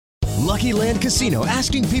Lucky Land Casino,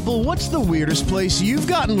 asking people, what's the weirdest place you've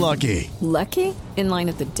gotten lucky? Lucky? In line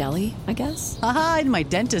at the deli, I guess? Aha, in my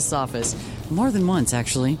dentist's office. More than once,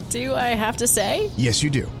 actually. Do I have to say? Yes, you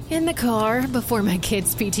do. In the car before my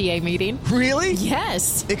kids' PTA meeting. Really?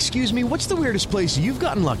 Yes. Excuse me, what's the weirdest place you've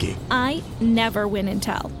gotten lucky? I never win and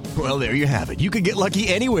tell. Well, there you have it. You can get lucky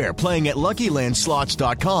anywhere, playing at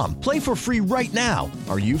LuckyLandSlots.com. Play for free right now.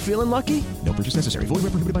 Are you feeling lucky? No purchase necessary. Void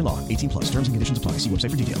where prohibited by law. 18 plus. Terms and conditions apply. See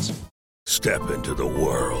website for details. Step into the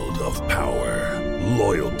world of power,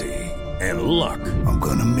 loyalty, and luck. I'm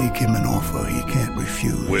gonna make him an offer he can't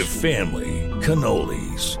refuse. With family,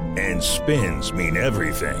 cannolis, and spins mean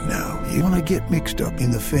everything. Now, you wanna get mixed up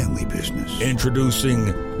in the family business. Introducing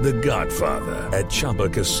The Godfather at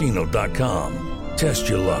ChumbaCasino.com. Test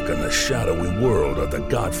your luck in the shadowy world of The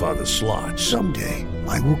Godfather slot. Someday,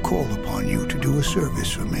 I will call upon you to do a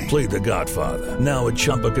service for me. Play The Godfather, now at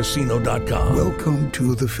ChumbaCasino.com. Welcome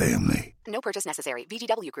to the family. No purchase necessary.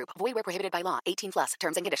 VGW Group. Void where prohibited by law. 18 plus.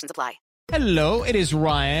 Terms and conditions apply. Hello, it is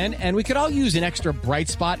Ryan, and we could all use an extra bright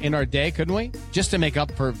spot in our day, couldn't we? Just to make up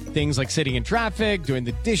for things like sitting in traffic, doing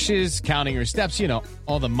the dishes, counting your steps, you know,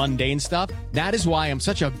 all the mundane stuff. That is why I'm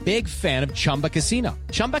such a big fan of Chumba Casino.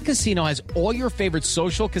 Chumba Casino has all your favorite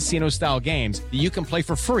social casino-style games that you can play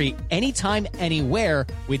for free anytime, anywhere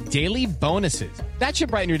with daily bonuses. That should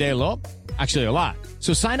brighten your day a little. Actually, a lot.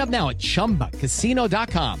 So sign up now at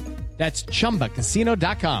ChumbaCasino.com. That's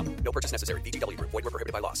ChumbaCasino.com. No purchase necessary. VGW Group. Void where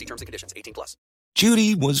prohibited by law. See terms and conditions. 18 plus.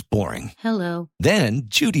 Judy was boring. Hello. Then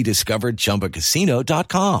Judy discovered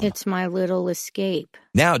ChumbaCasino.com. It's my little escape.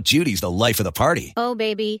 Now Judy's the life of the party. Oh,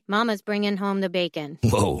 baby, mama's bringing home the bacon.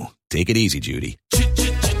 Whoa, take it easy, Judy.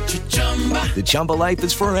 The Chumba life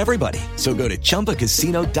is for everybody. So go to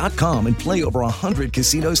ChumbaCasino.com and play over 100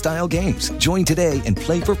 casino-style games. Join today and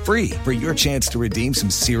play for free for your chance to redeem some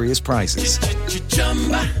serious prizes.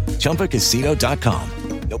 ChumbaCasino.com.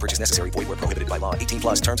 No purchase necessary. Void where prohibited by law. 18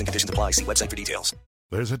 plus. Terms and conditions apply. See website for details.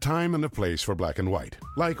 There's a time and a place for black and white,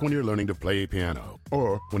 like when you're learning to play piano,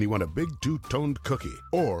 or when you want a big two-toned cookie,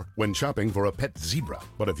 or when shopping for a pet zebra.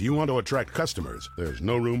 But if you want to attract customers, there's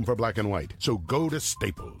no room for black and white. So go to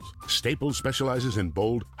Staples. Staples specializes in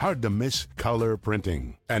bold, hard-to-miss color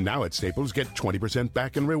printing. And now at Staples, get 20%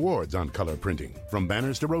 back in rewards on color printing, from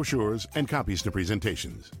banners to brochures and copies to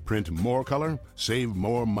presentations. Print more color, save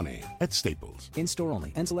more money at Staples. In-store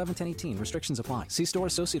only. Ends 11/10/18. Restrictions apply. See store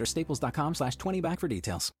associate or staples.com/20back for details.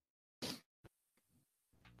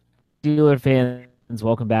 Steeler fans,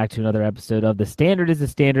 welcome back to another episode of The Standard is the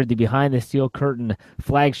Standard, the Behind the Steel Curtain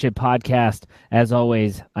flagship podcast. As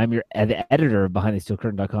always, I'm the editor of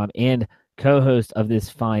BehindTheSteelCurtain.com and co-host of this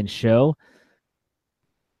fine show.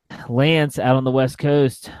 Lance, out on the West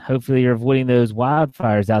Coast, hopefully you're avoiding those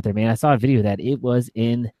wildfires out there, man. I saw a video of that. It was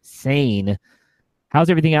insane. How's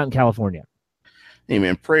everything out in California? Hey,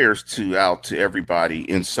 man, prayers out to everybody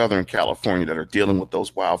in Southern California that are dealing with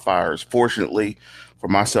those wildfires. Fortunately, for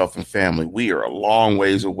myself and family, we are a long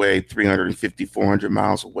ways away, 350, 400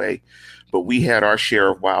 miles away. But we had our share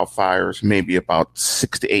of wildfires maybe about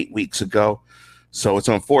 6 to 8 weeks ago. So it's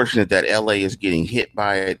unfortunate that LA is getting hit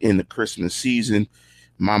by it in the Christmas season.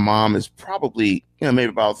 My mom is probably, maybe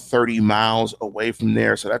about 30 miles away from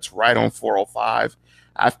there. So that's right on 405.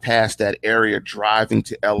 I've passed that area driving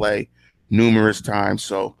to LA numerous times.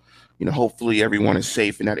 So, hopefully everyone is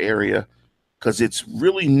safe in that area, because it's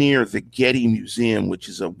really near the Getty Museum, which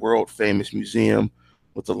is a world famous museum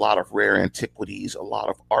with a lot of rare antiquities, a lot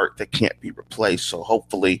of art that can't be replaced. So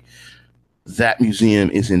hopefully that museum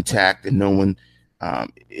is intact and no one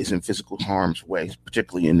is in physical harm's way,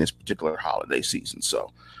 particularly in this particular holiday season.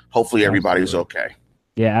 So hopefully everybody is okay.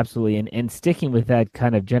 Yeah, absolutely. And sticking with that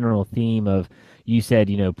kind of general theme of, you said,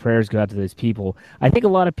 prayers go out to those people. I think a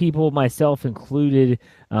lot of people, myself included,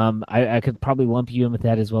 I could probably lump you in with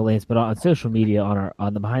that as well, Lance, but on social media,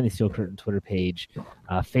 on the Behind the Steel Curtain Twitter page,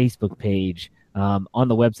 Facebook page, on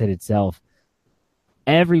the website itself,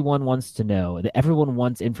 everyone wants to know, everyone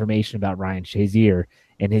wants information about Ryan Shazier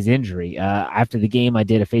and his injury. After the game, I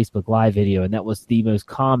did a Facebook Live video, and that was the most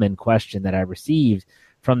common question that I received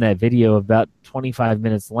from that video, about 25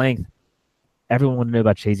 minutes length. Everyone wanted to know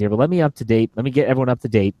about Shazier, but let me get everyone up to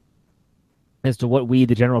date as to what we,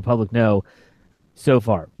 the general public, know so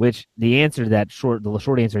far, which the answer to that the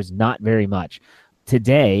short answer is not very much.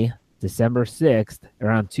 Today, December 6th,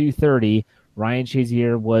 around 2:30, Ryan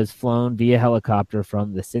Shazier was flown via helicopter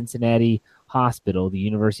from the Cincinnati Hospital, the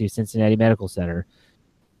University of Cincinnati Medical Center,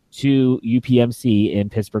 to UPMC in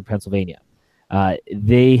Pittsburgh, Pennsylvania.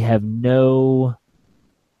 They have no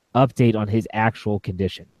update on his actual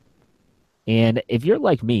condition. And if you're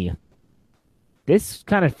like me, this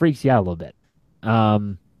kind of freaks you out a little bit.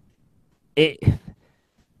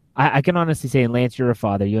 I can honestly say, and Lance, you're a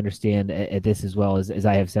father, you understand at this as well as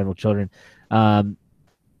I have several children.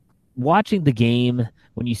 Watching the game,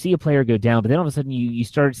 when you see a player go down, but then all of a sudden you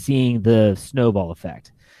start seeing the snowball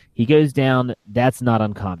effect. He goes down, that's not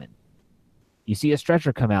uncommon. You see a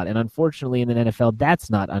stretcher come out, and unfortunately in the NFL, that's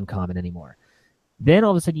not uncommon anymore. Then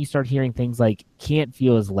all of a sudden you start hearing things like can't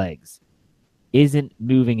feel his legs, isn't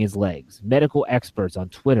moving his legs. Medical experts on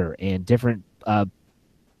Twitter and different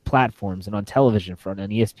platforms and on television on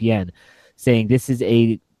ESPN saying this is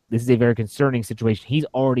a very concerning situation. He's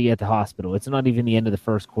already at the hospital. It's not even the end of the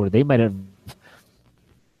first quarter. They might have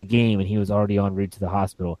the game and he was already en route to the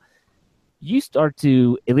hospital. You start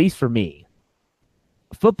to, at least for me,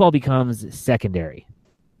 football becomes secondary.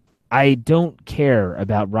 I don't care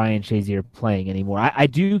about Ryan Shazier playing anymore. I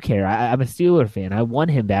do care. I'm a Steeler fan. I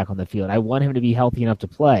want him back on the field. I want him to be healthy enough to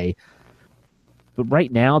play. But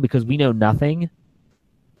right now, because we know nothing,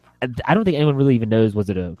 I don't think anyone really even knows, was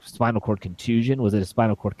it a spinal cord contusion? Was it a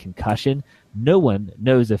spinal cord concussion? No one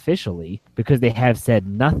knows officially because they have said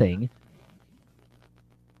nothing.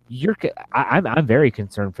 I'm very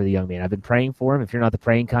concerned for the young man. I've been praying for him. If you're not the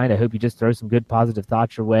praying kind, I hope you just throw some good positive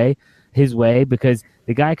thoughts his way, because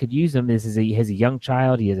the guy could use him. He has a young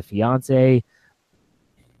child. He has a fiance,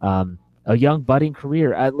 a young budding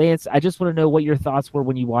career. Lance, I just want to know what your thoughts were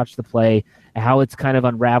when you watched the play, how it's kind of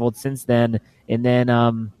unraveled since then, and then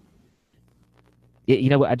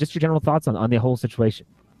just your general thoughts on the whole situation.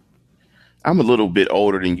 I'm a little bit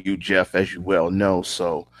older than you, Jeff, as you well know,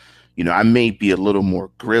 so I may be a little more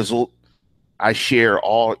grizzled. I share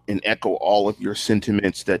and echo all of your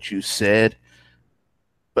sentiments that you said.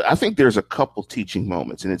 But I think there's a couple teaching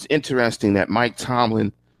moments, and it's interesting that Mike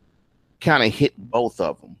Tomlin kind of hit both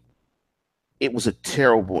of them. It was a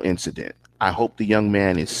terrible incident. I hope the young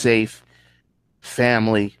man is safe.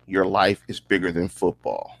 Family, your life is bigger than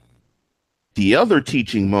football. The other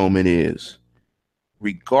teaching moment is,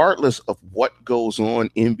 regardless of what goes on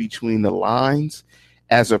in between the lines,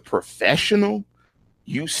 as a professional,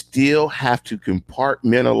 you still have to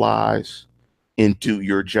compartmentalize and do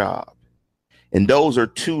your job. And those are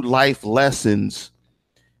two life lessons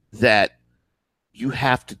that you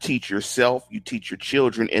have to teach yourself, you teach your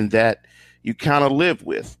children, and that you kind of live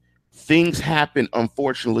with. Things happen,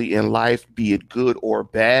 unfortunately, in life, be it good or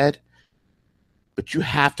bad, but you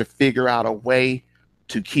have to figure out a way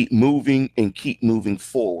to keep moving and keep moving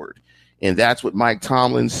forward. And that's what Mike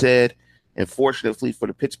Tomlin said. And fortunately for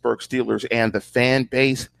the Pittsburgh Steelers and the fan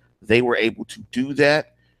base, they were able to do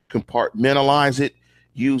that, compartmentalize it,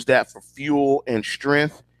 use that for fuel and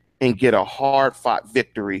strength, and get a hard-fought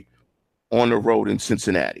victory on the road in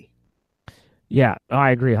Cincinnati. Yeah,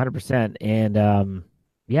 I agree 100%. And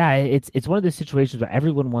it's one of those situations where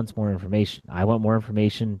everyone wants more information. I want more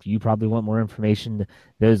information. You probably want more information.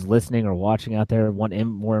 Those listening or watching out there want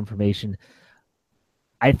more information.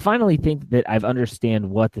 I finally think that I've understand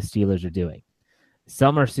what the Steelers are doing.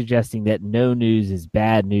 Some are suggesting that no news is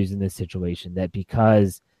bad news in this situation, that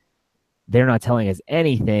because they're not telling us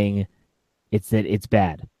anything, it's that it's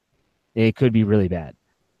bad. It could be really bad.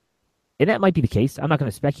 And that might be the case. I'm not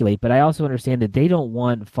going to speculate, but I also understand that they don't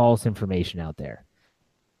want false information out there.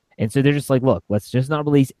 And so they're just like, look, let's just not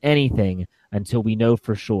release anything until we know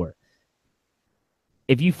for sure.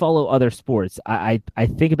 If you follow other sports, I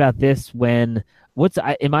think about this when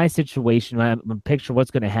in my situation, when I'm picture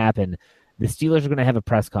what's going to happen, the Steelers are going to have a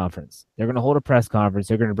press conference. They're going to hold a press conference.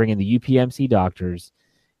 They're going to bring in the UPMC doctors,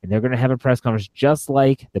 and they're going to have a press conference just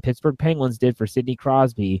like the Pittsburgh Penguins did for Sidney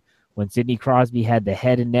Crosby when Sidney Crosby had the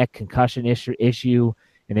head and neck concussion issue,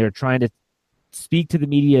 and they were trying to speak to the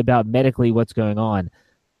media about medically what's going on.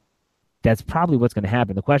 That's probably what's going to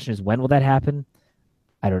happen. The question is, when will that happen?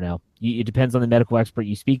 I don't know. It depends on the medical expert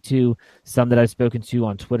you speak to. Some that I've spoken to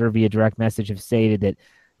on Twitter via direct message have stated that,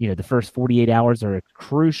 the first 48 hours are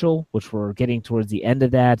crucial, which we're getting towards the end of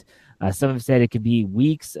that. Some have said it could be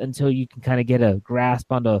weeks until you can kind of get a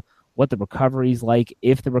grasp onto what the recovery is like,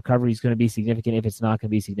 if the recovery is going to be significant, if it's not going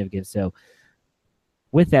to be significant. So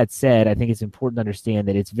with that said, I think it's important to understand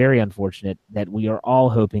that it's very unfortunate that we are all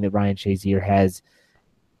hoping that Ryan Shazier has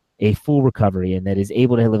a full recovery and that is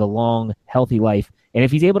able to live a long, healthy life. And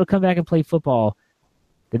if he's able to come back and play football,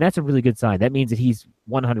 then that's a really good sign. That means that he's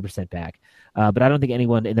 100% back. But I don't think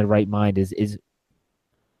anyone in their right mind is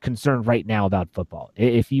concerned right now about football.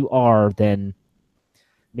 If you are, then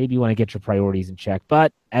maybe you want to get your priorities in check.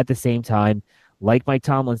 But at the same time, like Mike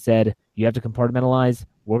Tomlin said, you have to compartmentalize.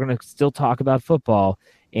 We're going to still talk about football.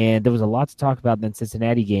 And there was a lot to talk about in the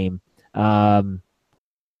Cincinnati game.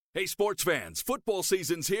 Hey, sports fans, football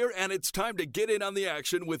season's here, and it's time to get in on the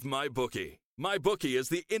action with MyBookie. MyBookie is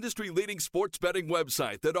the industry-leading sports betting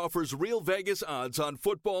website that offers real Vegas odds on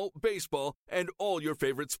football, baseball, and all your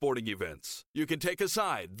favorite sporting events. You can take a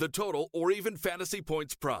side, the total, or even fantasy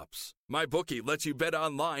points props. MyBookie lets you bet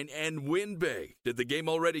online and win big. Did the game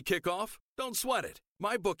already kick off? Don't sweat it.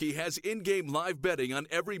 MyBookie has in-game live betting on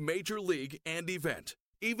every major league and event,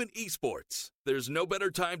 even esports. There's no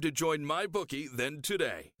better time to join MyBookie than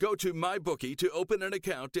today. Go to MyBookie to open an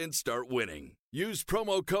account and start winning. Use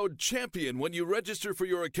promo code CHAMPION when you register for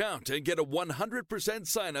your account and get a 100%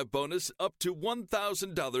 sign-up bonus up to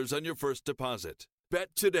 $1,000 on your first deposit.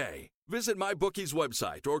 Bet today. Visit MyBookie's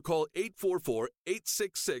website or call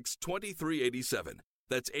 844-866-2387.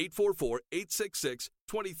 That's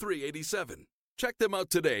 844-866-2387. Check them out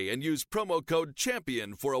today and use promo code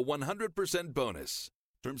CHAMPION for a 100% bonus.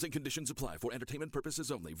 Terms and conditions apply for entertainment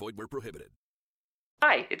purposes only. Void where prohibited.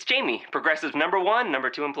 Hi, it's Jamie, Progressive's #1,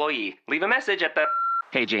 #2 employee. Leave a message at the...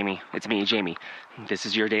 Hey, Jamie, it's me, Jamie. This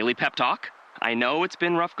is your daily pep talk. I know it's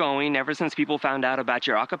been rough going ever since people found out about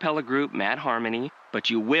your a cappella group, Mad Harmony, but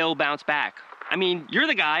you will bounce back. I mean, you're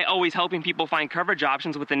the guy always helping people find coverage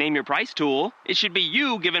options with the Name Your Price tool. It should be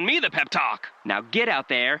you giving me the pep talk. Now get out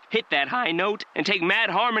there, hit that high note, and take Mad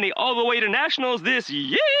Harmony all the way to nationals this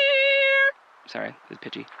year! Sorry, this is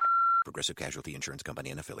pitchy. Progressive Casualty Insurance Company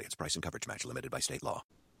and Affiliates. Price and coverage match limited by state law.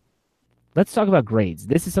 Let's talk about grades.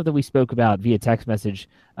 This is something we spoke about via text message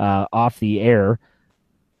off the air.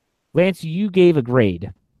 Lance, you gave a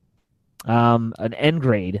grade, an N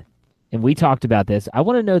grade, and we talked about this. I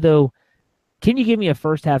want to know, though, can you give me a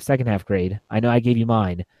first half, second half grade? I know I gave you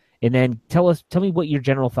mine. And then tell me what your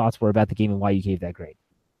general thoughts were about the game and why you gave that grade.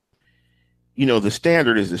 You know, the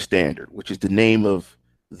standard is the standard, which is the name of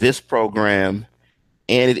this program,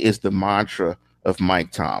 and it is the mantra of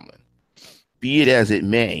Mike Tomlin. Be it as it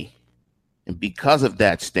may, and because of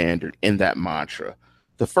that standard and that mantra,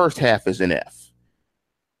 the first half is an F.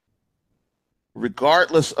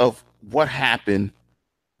 Regardless of what happened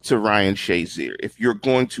to Ryan Shazier, if you're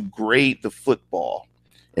going to grade the football,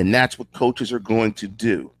 and that's what coaches are going to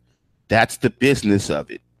do, that's the business of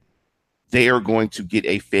it, they are going to get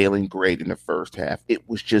a failing grade in the first half. It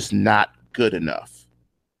was just not good enough.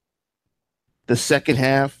 The second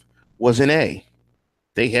half was an A.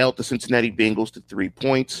 They held the Cincinnati Bengals to 3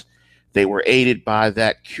 points. They were aided by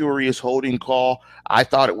that curious holding call. I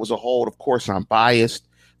thought it was a hold. Of course, I'm biased.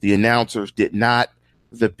 The announcers did not.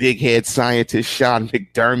 The big head scientist, Sean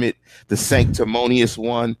McDermott, the sanctimonious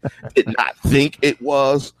one, did not think it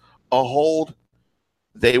was a hold.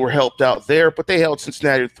 They were helped out there, but they held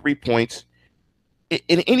Cincinnati to 3 points.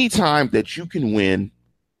 In any time that you can win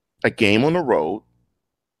a game on the road,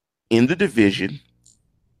 in the division,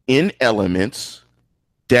 in elements,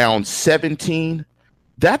 down 17,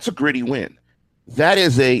 that's a gritty win. That's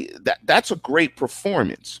a great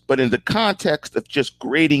performance. But in the context of just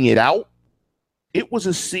grading it out, it was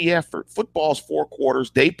a C effort. Football's 4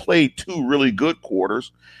 quarters. They played 2 really good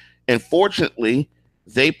quarters. And fortunately,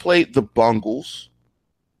 they played the Bungles,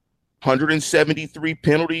 173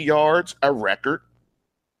 penalty yards, a record.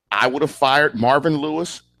 I would have fired Marvin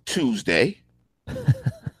Lewis Tuesday.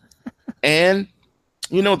 And,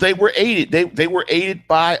 you know, they were aided. They were aided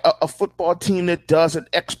by a football team that does an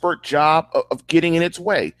expert job of getting in its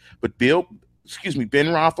way. But Ben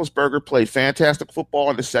Roethlisberger played fantastic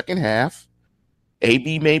football in the second half.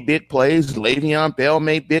 AB made big plays. Le'Veon Bell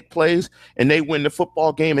made big plays. And they win the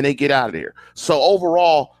football game and they get out of there. So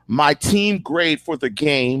overall, my team grade for the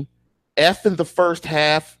game, F in the first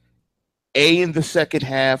half, A in the second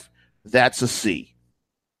half, that's a C.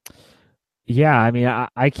 Yeah, I mean,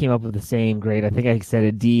 I came up with the same grade. I think I said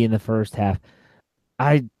a D in the first half.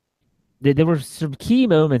 There were some key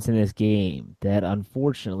moments in this game that,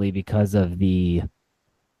 unfortunately, because of the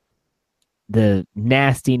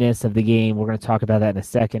nastiness of the game, we're going to talk about that in a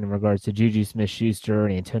second in regards to Juju Smith-Schuster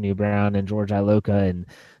and Antonio Brown and George Iloka and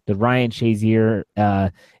the Ryan Shazier.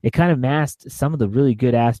 It kind of masked some of the really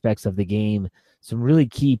good aspects of the game, some really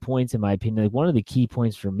key points, in my opinion. Like, one of the key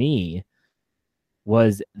points for me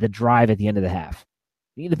was the drive at the end of the half.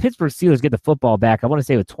 The Pittsburgh Steelers get the football back, I want to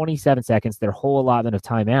say with 27 seconds, their whole allotment of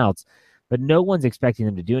timeouts, but no one's expecting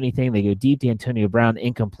them to do anything. They go deep to Antonio Brown,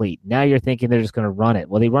 incomplete. Now you're thinking they're just going to run it.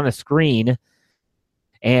 Well, they run a screen,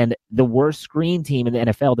 and the worst screen team in the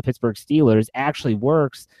NFL, the Pittsburgh Steelers, actually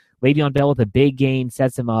works. Le'Veon Bell with a big gain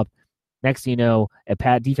sets him up. Next thing you know,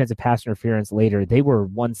 defensive pass interference later, they were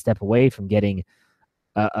one step away from getting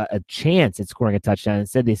a chance at scoring a touchdown.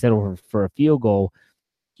 Instead, they settled for a field goal.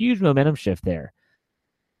 Huge momentum shift there.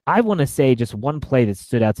 I want to say just one play that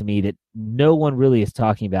stood out to me that no one really is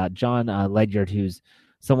talking about. John Ledyard, who's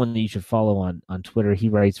someone that you should follow on Twitter. He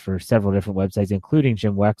writes for several different websites, including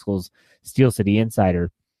Jim Wexell's Steel City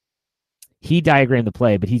Insider. He diagrammed the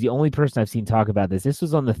play, but he's the only person I've seen talk about this. This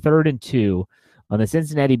was on the 3rd and 2 on the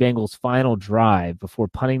Cincinnati Bengals' final drive before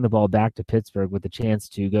punting the ball back to Pittsburgh with the chance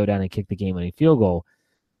to go down and kick the game-winning field goal.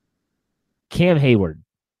 Cam Hayward,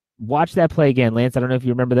 watch that play again. Lance, I don't know if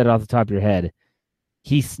you remember that off the top of your head.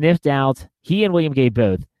 He and William Gay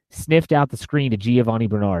both sniffed out the screen to Giovanni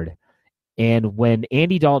Bernard. And when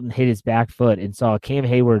Andy Dalton hit his back foot and saw Cam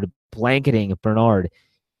Hayward blanketing Bernard,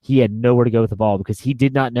 he had nowhere to go with the ball because he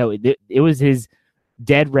did not know. It was his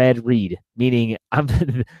dead red read, meaning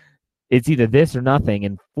it's either this or nothing.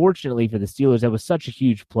 And fortunately for the Steelers, that was such a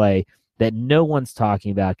huge play that no one's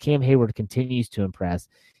talking about. Cam Hayward continues to impress.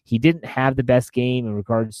 He didn't have the best game in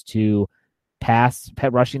regards to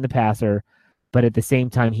rushing the passer, but at the same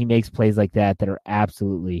time, he makes plays like that are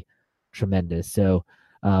absolutely tremendous. So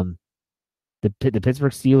the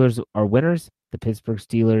Pittsburgh Steelers are winners. The Pittsburgh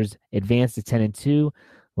Steelers advance to 10-2.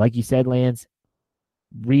 Like you said, Lance,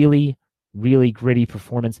 really, really gritty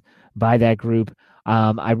performance by that group.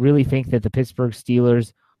 I really think that the Pittsburgh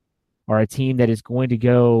Steelers are a team that is going to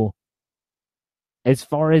go as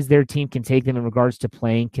far as their team can take them in regards to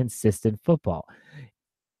playing consistent football.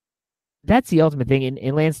 That's the ultimate thing.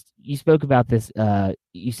 And Lance, you spoke about this.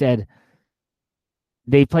 You said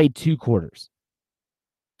they played 2 quarters.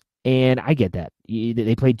 And I get that.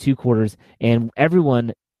 They played 2 quarters. And I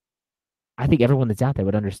think everyone that's out there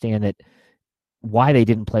would understand that why they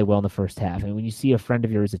didn't play well in the first half. And when you see a friend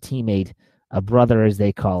of yours, a teammate, a brother as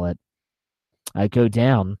they call it, go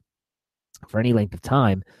down for any length of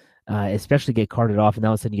time, especially get carted off, and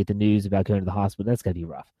all of a sudden you get the news about going to the hospital, that's going to be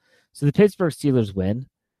rough. So the Pittsburgh Steelers win.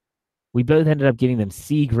 We both ended up getting them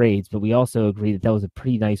C grades, but we also agree that was a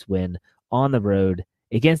pretty nice win on the road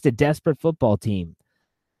against a desperate football team,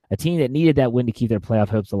 a team that needed that win to keep their playoff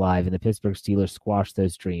hopes alive, and the Pittsburgh Steelers squashed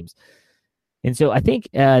those dreams. And so I think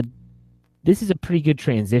this is a pretty good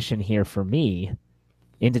transition here for me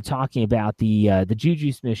into talking about the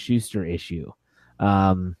Juju Smith-Schuster issue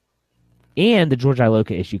and the George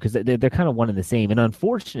Iloka issue, because they're kind of one and the same. And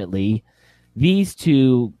unfortunately, these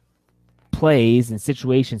two plays and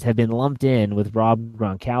situations have been lumped in with Rob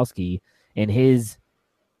Gronkowski and his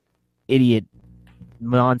idiot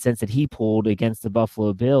nonsense that he pulled against the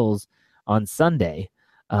Buffalo Bills on Sunday.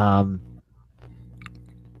 I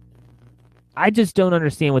just don't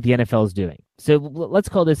understand what the NFL is doing. So let's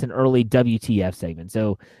call this an early WTF segment.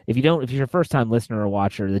 So if you're a first-time listener or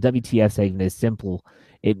watcher, the WTF segment is simple.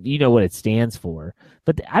 You know what it stands for.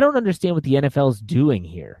 But I don't understand what the NFL is doing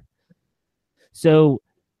here. So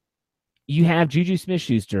you have Juju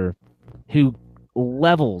Smith-Schuster, who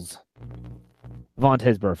levels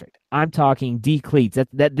Vontaze Burfict. I'm talking D-cleats.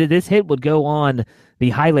 This hit would go on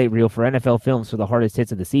the highlight reel for NFL Films for the hardest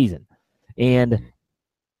hits of the season. And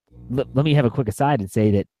let me have a quick aside and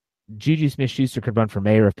say that Juju Smith-Schuster could run for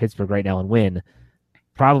mayor of Pittsburgh right now and win,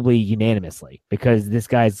 probably unanimously, because this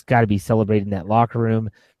guy's got to be celebrated in that locker room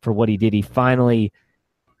for what he did. He finally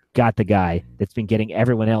got the guy that's been getting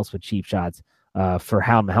everyone else with cheap shots for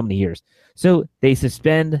how many years. So they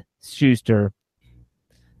suspend Schuster.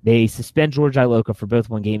 They suspend George Iloka for both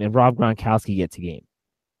one game, and Rob Gronkowski gets a game.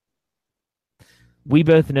 We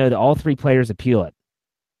both know that all 3 players appeal it.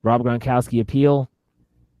 Rob Gronkowski appeal,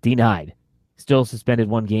 denied. Still suspended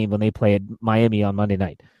 1 game when they play at Miami on Monday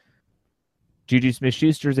night. Juju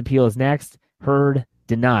Smith-Schuster's appeal is next. Heard,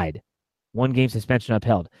 denied. 1 game suspension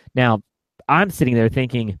upheld. Now, I'm sitting there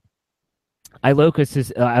thinking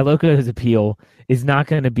Iloka's appeal is not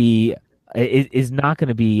going to be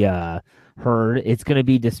heard. It's going to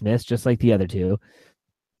be dismissed just like the other 2.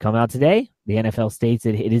 Come out today. The NFL states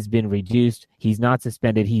that it has been reduced. He's not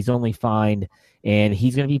suspended. He's only fined, and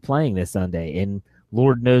he's going to be playing this Sunday. And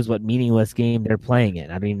Lord knows what meaningless game they're playing in.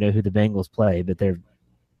 I don't even know who the Bengals play, but they're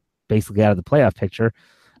basically out of the playoff picture,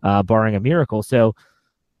 barring a miracle. So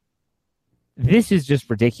this is just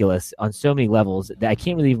ridiculous on so many levels that I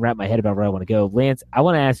can't really even wrap my head about where I want to go. Lance, I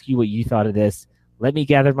want to ask you what you thought of this. Let me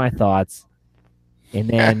gather my thoughts, and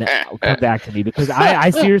then I'll come back to me, because I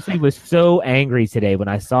seriously was so angry today when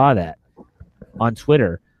I saw that on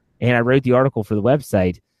Twitter, and I wrote the article for the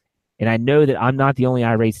website. And I know that I'm not the only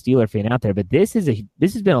irate Steeler fan out there, but this has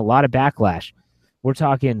been a lot of backlash. We're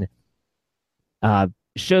talking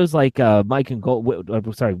shows like Wingo and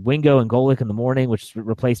Golic in the morning, which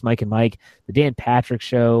replaced Mike and Mike, the Dan Patrick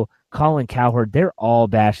Show, Colin Cowherd. They're all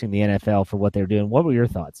bashing the NFL for what they're doing. What were your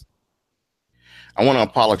thoughts? I want to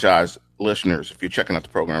apologize, listeners, if you're checking out the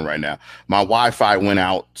program right now. My Wi-Fi went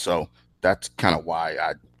out, so that's kind of why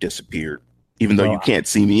I disappeared, even though you can't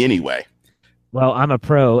see me anyway. Well, I'm a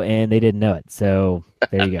pro, and they didn't know it, so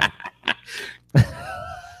there you go.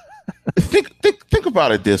 Think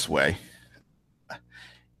about it this way.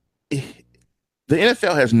 The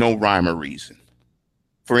NFL has no rhyme or reason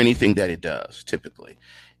for anything that it does, typically.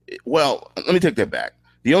 Well, let me take that back.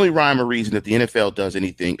 The only rhyme or reason that the NFL does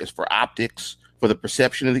anything is for optics, for the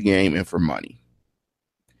perception of the game, and for money.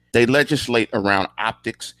 They legislate around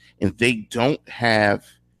optics, and they don't have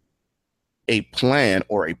a plan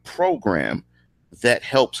or a program that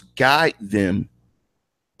helps guide them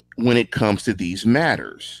when it comes to these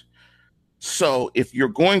matters. So if you're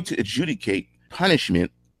going to adjudicate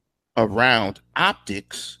punishment around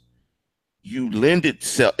optics,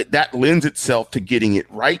 that lends itself to getting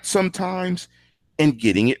it right sometimes and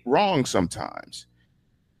getting it wrong sometimes.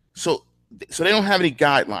 So they don't have any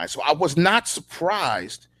guidelines. So I was not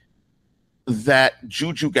surprised that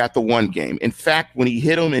Juju got the one game. In fact, when he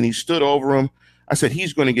hit him and he stood over him, I said,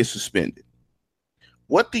 he's going to get suspended.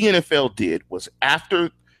 What the NFL did was,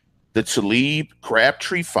 after the Talib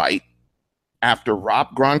Crabtree fight, after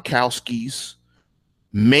Rob Gronkowski's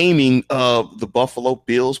maiming of the Buffalo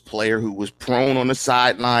Bills player who was prone on the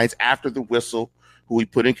sidelines after the whistle, who he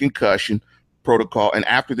put in concussion protocol, and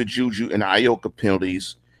after the Juju and Ioka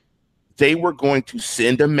penalties, they were going to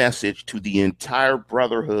send a message to the entire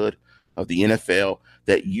brotherhood of the NFL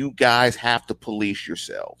that you guys have to police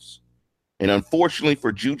yourselves. And unfortunately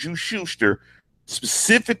for Juju Schuster,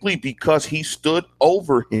 specifically because he stood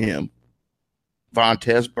over him,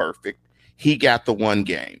 Vontaze Burfict, he got the one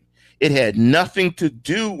game. It had nothing to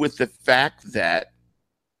do with the fact that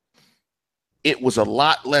it was a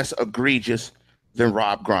lot less egregious than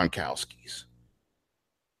Rob Gronkowski's.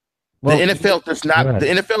 Well, the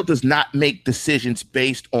NFL does not make decisions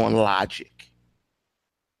based on logic.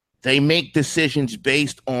 They make decisions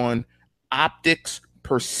based on optics,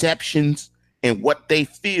 perceptions, and what they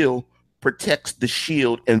feel protects the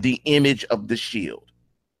shield and the image of the shield.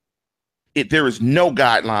 There is no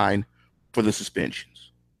guideline for the suspensions.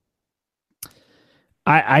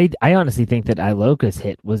 I honestly think that Iloka's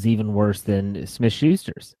hit was even worse than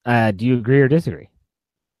Smith-Schuster's. Do you agree or disagree?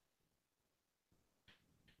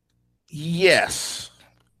 Yes.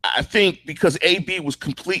 I think because AB was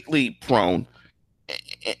completely prone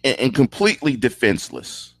and completely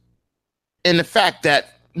defenseless. And the fact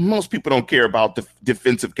that most people don't care about the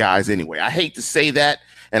defensive guys anyway. I hate to say that,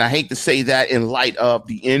 and I hate to say that in light of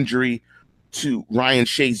the injury to Ryan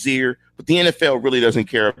Shazier, but the NFL really doesn't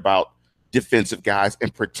care about defensive guys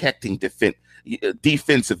and protecting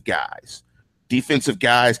defensive guys. Defensive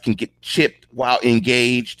guys can get chipped while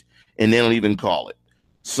engaged, and they don't even call it.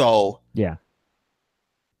 So the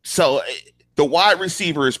wide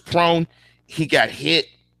receiver is prone. He got hit.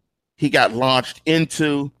 He got launched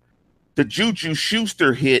into. The Juju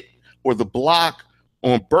Schuster hit or the block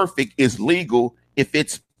on Burfict is legal if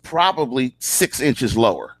it's probably 6 inches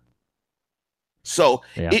lower. So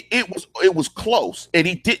it was close, and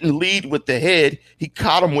he didn't lead with the head. He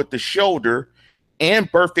caught him with the shoulder,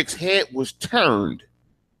 and Burfict's head was turned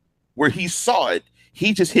where he saw it.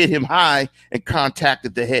 He just hit him high and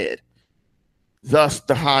contacted the head. Thus,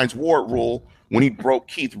 the Hines Ward rule when he broke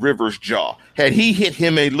Keith Rivers' jaw. Had he hit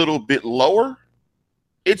him a little bit lower,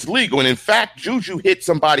 it's legal. And in fact, Juju hit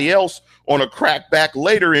somebody else on a crackback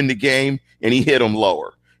later in the game, and he hit him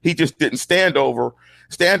lower. He just didn't stand over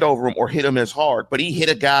him or hit him as hard. But he hit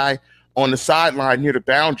a guy on the sideline near the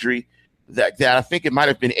boundary that I think it might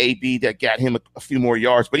have been AB that got him a few more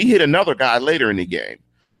yards. But he hit another guy later in the game.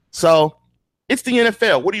 So it's the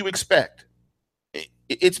NFL. What do you expect?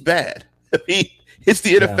 It's bad. It's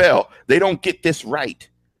the NFL. They don't get this right.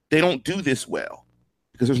 They don't do this well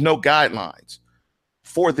because there's no guidelines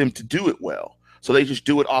for them to do it well. So they just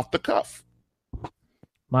do it off the cuff.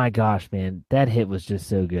 My gosh, man, that hit was just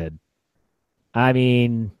so good. I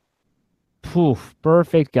mean,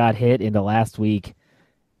 Burfict got hit in the last week,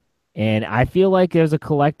 and I feel like there's a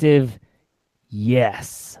collective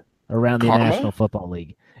yes around the National Football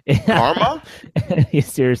League. Karma?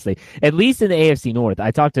 Seriously. At least in the AFC North.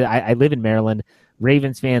 I live in Maryland,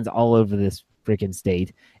 Ravens fans all over this freaking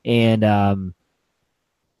state, and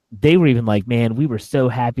they were even like, man, we were so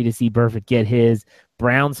happy to see Burfict get his.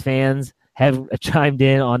 Browns fans have chimed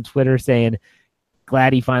in on Twitter saying,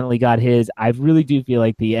 glad he finally got his. I really do feel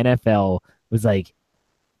like the NFL was like,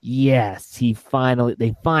 yes, they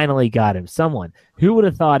finally got him. Someone who would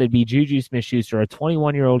have thought it'd be Juju Smith-Schuster, a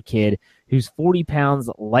 21-year-old kid who's 40 pounds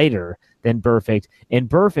lighter than Burfict. And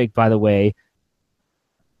Burfict, by the way,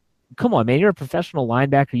 come on, man, you're a professional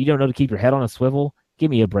linebacker. You don't know to keep your head on a swivel? Give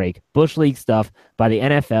me a break. Bush League stuff by the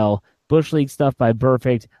NFL. Bush League stuff by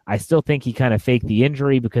Burfict. I still think he kind of faked the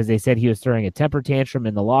injury because they said he was throwing a temper tantrum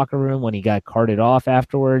in the locker room when he got carted off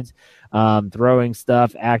afterwards, throwing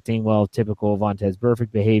stuff, acting, well, typical Vontaze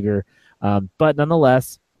Burfict behavior. But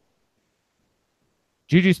nonetheless,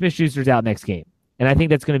 Juju Smith-Schuster's out next game. And I think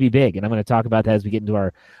that's going to be big. And I'm going to talk about that as we get into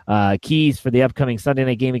our keys for the upcoming Sunday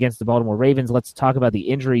night game against the Baltimore Ravens. Let's talk about the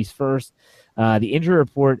injuries first. The injury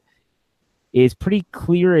report is pretty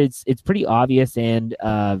clear. It's pretty obvious, and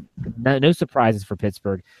no surprises for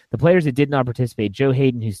Pittsburgh. The players that did not participate, Joe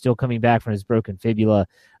Hayden, who's still coming back from his broken fibula,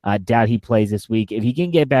 doubt he plays this week. If he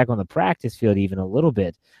can get back on the practice field even a little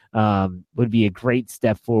bit, would be a great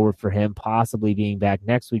step forward for him, possibly being back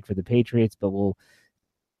next week for the Patriots, but we'll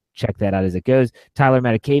check that out as it goes. Tyler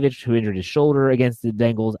Matakevich, who injured his shoulder against the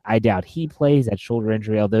Bengals, I doubt he plays. That shoulder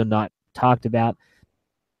injury, although not talked about,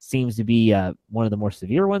 seems to be one of the more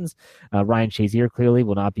severe ones. Ryan Shazier clearly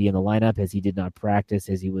will not be in the lineup as he did not practice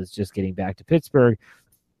as he was just getting back to Pittsburgh.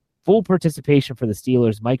 Full participation for the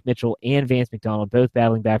Steelers. Mike Mitchell and Vance McDonald, both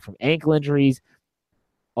battling back from ankle injuries,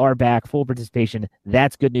 are back. Full participation.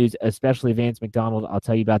 That's good news, especially Vance McDonald. I'll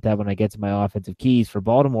tell you about that when I get to my offensive keys for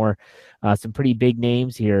Baltimore. Some pretty big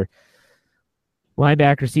names here.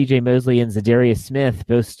 Linebacker C.J. Mosley and Zadarius Smith,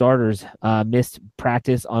 both starters, missed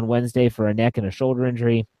practice on Wednesday for a neck and a shoulder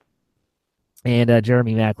injury. And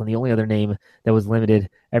Jeremy Maclin, the only other name that was limited.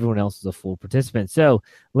 Everyone else was a full participant. So,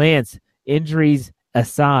 Lance, injuries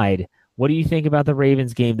aside, what do you think about the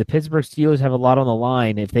Ravens game? The Pittsburgh Steelers have a lot on the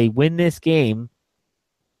line. If they win this game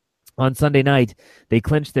on Sunday night, they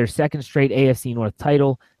clinched their second straight AFC North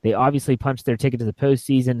title. They obviously punched their ticket to the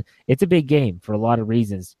postseason. It's a big game for a lot of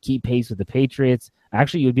reasons. Keep pace with the Patriots.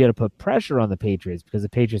 Actually, you'd be able to put pressure on the Patriots because the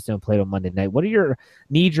Patriots don't play on Monday night. What are your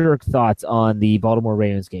knee-jerk thoughts on the Baltimore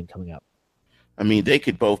Ravens game coming up? I mean, they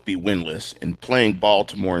could both be winless, and playing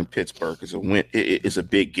Baltimore and Pittsburgh is a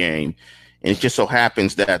big game. And it just so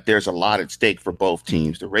happens that there's a lot at stake for both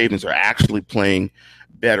teams. The Ravens are actually playing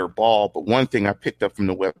better ball. But one thing I picked up from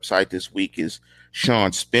the website this week is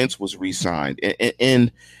Sean Spence was re-signed.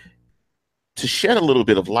 And to shed a little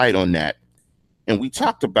bit of light on that, and we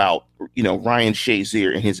talked about, Ryan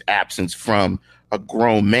Shazier and his absence from a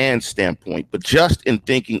grown man standpoint, but just in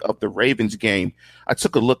thinking of the Ravens game, I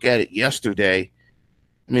took a look at it yesterday.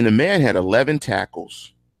 I mean, the man had 11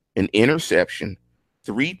 tackles, an interception,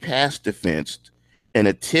 3 pass defense, and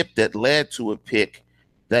a tip that led to a pick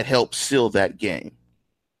that helped seal that game.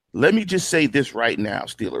 Let me just say this right now,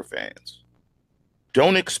 Steeler fans.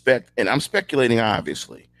 Don't expect, and I'm speculating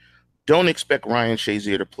obviously, don't expect Ryan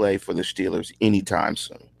Shazier to play for the Steelers anytime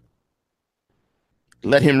soon.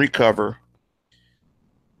 Let him recover.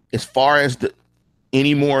 As far as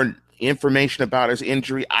any more information about his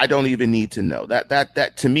injury, I don't even need to know.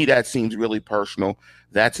 That to me, that seems really personal.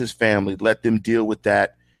 That's his family. Let them deal with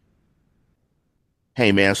that.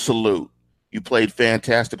 Hey, man, salute. You played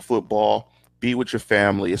fantastic football. Be with your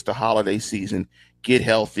family. It's the holiday season. Get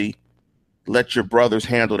healthy. Let your brothers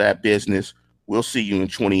handle that business. We'll see you in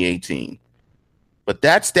 2018. But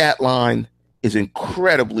that stat line is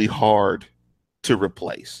incredibly hard to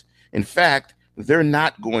replace. In fact, they're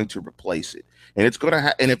not going to replace it. And it's going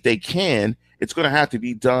to and if they can, it's going to have to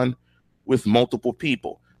be done with multiple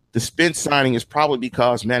people. The Spence signing is probably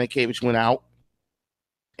because Matakevich went out,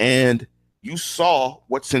 and you saw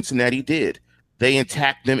what Cincinnati did. They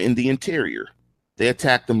attacked them in the interior. They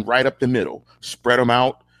attacked them right up the middle, spread them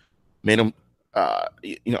out, made them,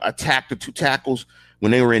 attacked the 2 tackles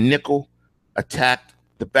when they were in nickel, attacked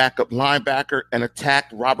the backup linebacker, and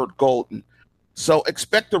attacked Robert Golden. So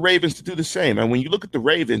expect the Ravens to do the same. And when you look at the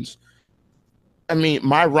Ravens, I mean,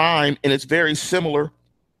 my rhyme, and it's very similar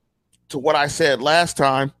to what I said last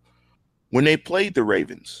time when they played the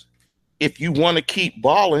Ravens. If you want to keep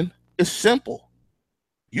balling, it's simple.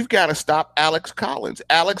 You've got to stop Alex Collins.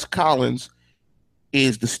 Alex Collins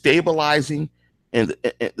is the stabilizing and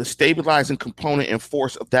the stabilizing component and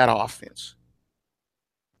force of that offense.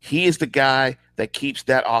 He is the guy that keeps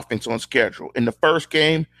that offense on schedule. In the first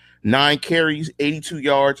game, 9 carries, 82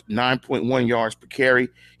 yards, 9.1 yards per carry.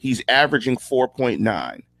 He's averaging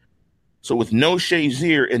 4.9. So with no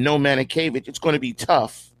Shazier and no Matakevich, it's going to be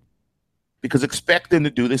tough because expect them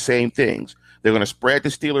to do the same things. They're going to spread the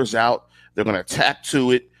Steelers out. They're going to attack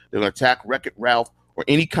Tuitt. They're going to attack Wreck-It Ralph or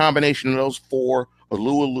any combination of those 4,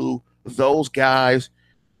 Alu, those guys.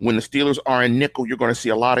 When the Steelers are in nickel, you're going to see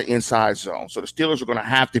a lot of inside zone. So the Steelers are going to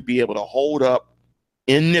have to be able to hold up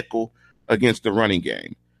in nickel against the running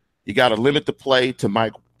game. You got to limit the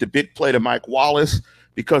big play to Mike Wallace,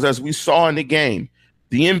 because as we saw in the game,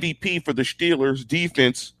 the MVP for the Steelers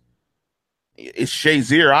defense is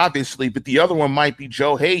Shazier, obviously, but the other one might be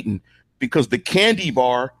Joe Hayden, because the candy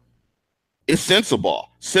bar It's Sensabaugh.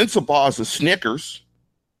 Sensabaugh is a Snickers.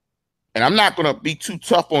 And I'm not going to be too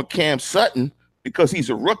tough on Cam Sutton because he's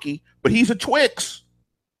a rookie, but he's a Twix.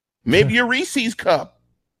 Maybe a Reese's Cup.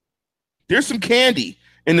 There's some candy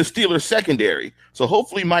in the Steelers secondary. So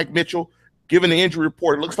hopefully Mike Mitchell, given the injury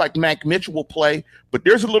report, it looks like Mike Mitchell will play, but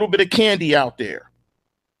there's a little bit of candy out there.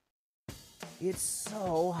 It's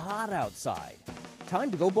so hot outside.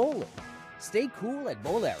 Time to go bowling. Stay cool at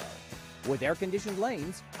Bolero. With air-conditioned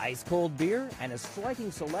lanes, ice-cold beer, and a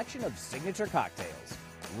striking selection of signature cocktails.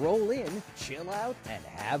 Roll in, chill out, and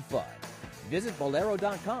have fun. Visit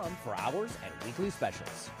Bolero.com for hours and weekly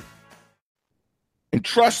specials. And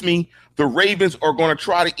trust me, the Ravens are going to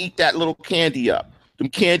try to eat that little candy up. Them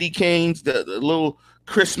candy canes, the little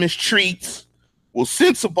Christmas treats. Well,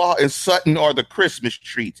 Sensabaugh and Sutton are the Christmas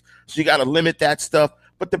treats. So you got to limit that stuff.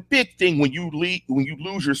 But the big thing when you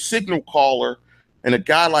lose your signal caller and a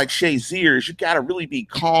guy like Shazier is you got to really be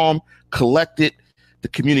calm, collected. The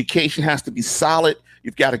communication has to be solid.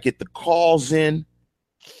 You've got to get the calls in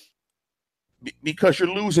because you're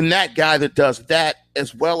losing that guy that does that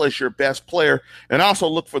as well as your best player. And also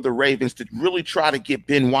look for the Ravens to really try to get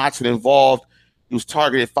Ben Watson involved. He was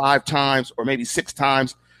targeted 5 times or maybe 6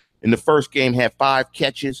 times in the first game, had 5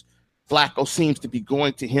 catches. Flacco seems to be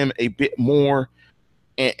going to him a bit more.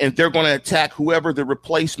 And they're going to attack whoever the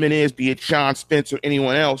replacement is, be it Sean Spence or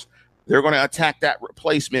anyone else. They're going to attack that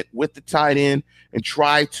replacement with the tight end and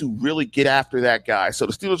try to really get after that guy. So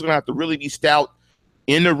the Steelers are going to have to really be stout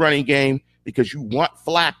in the running game because you want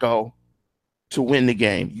Flacco to win the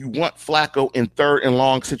game. You want Flacco in third and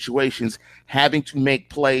long situations having to make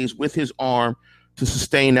plays with his arm to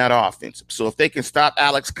sustain that offense. So if they can stop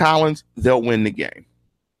Alex Collins, they'll win the game.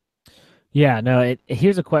 Yeah, no,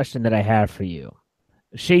 here's a question that I have for you.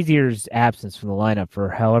 Shazier's absence from the lineup for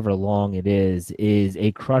however long it is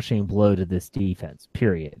a crushing blow to this defense,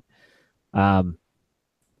 period.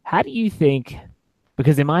 How do you think,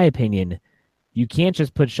 because in my opinion, you can't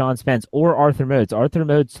just put Sean Spence or Arthur Motes. Arthur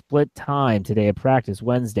Motes split time today at practice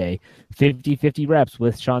Wednesday, 50-50 reps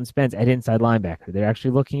with Sean Spence at inside linebacker. They're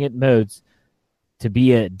actually looking at Motes to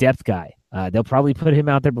be a depth guy. They'll probably put him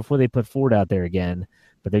out there before they put Ford out there again,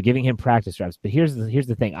 but they're giving him practice reps. But here's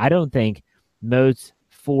the thing. I don't think Motes,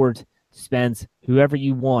 Ford, Spence, whoever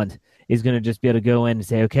you want, is going to just be able to go in and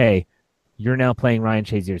say, okay, you're now playing Ryan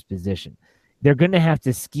Shazier's position. They're going to have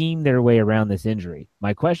to scheme their way around this injury.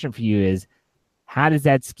 My question for you is, how does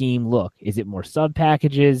that scheme look? Is it more sub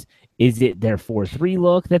packages? Is it their 4-3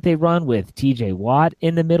 look that they run with TJ Watt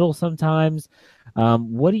in the middle sometimes?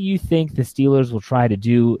 What do you think the Steelers will try to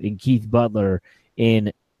do in Keith Butler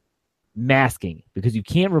in masking? Because you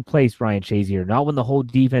can't replace Ryan Shazier, not when the whole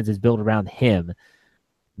defense is built around him,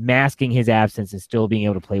 masking his absence and still being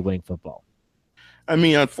able to play winning football. I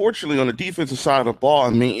mean, unfortunately, on the defensive side of the ball, I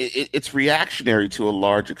mean, it's reactionary to a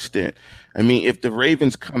large extent. I mean, if the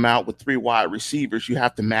Ravens come out with 3 wide receivers, you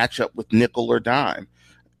have to match up with nickel or dime.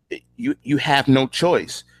 You have no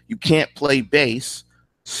choice. You can't play base.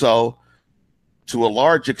 So, to a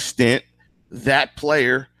large extent, that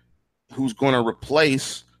player who's going to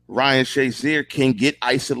replace Ryan Shazier can get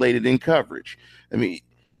isolated in coverage. I mean,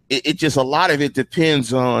 it just a lot of it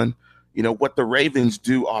depends on, what the Ravens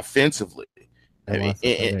do offensively. I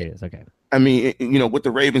mean, what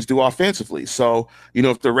the Ravens do offensively. So,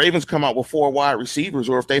 if the Ravens come out with 4 wide receivers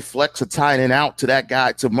or if they flex a tight end out to that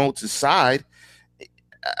guy to Motes' side,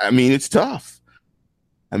 I mean, it's tough.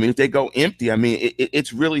 I mean, if they go empty, I mean,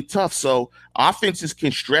 it's really tough. So offenses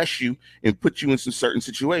can stress you and put you in some certain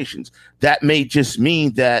situations. That may just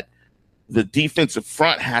mean that the defensive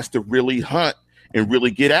front has to really hunt and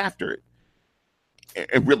really get after it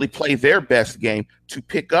and really play their best game to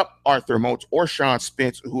pick up Arthur Motes or Sean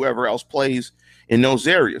Spence or whoever else plays in those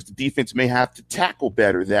areas. The defense may have to tackle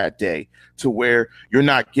better that day to where you're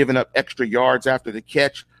not giving up extra yards after the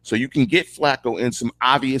catch, so you can get Flacco in some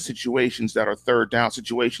obvious situations that are third down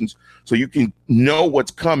situations so you can know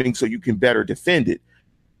what's coming so you can better defend it.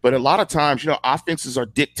 But a lot of times, offenses are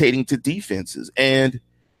dictating to defenses, and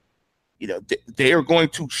they are going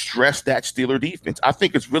to stress that Steeler defense. I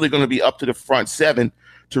think it's really going to be up to the front 7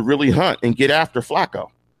 to really hunt and get after Flacco.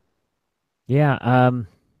 Yeah,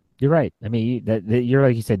 you're right. I mean, you're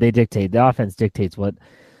like you said, they dictate. The offense dictates what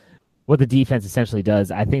the defense essentially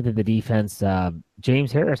does. I think that the defense,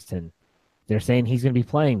 James Harrison, they're saying he's going to be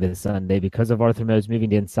playing this Sunday because of Arthur Motes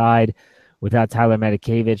moving to inside without Tyler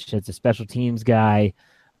Matakevich. It's a special teams guy.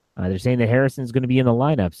 They're saying that Harrison's going to be in the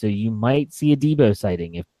lineup, so you might see a Debo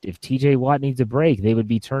sighting. If TJ Watt needs a break, they would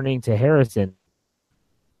be turning to Harrison.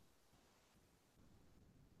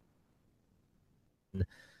 It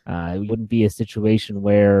wouldn't be a situation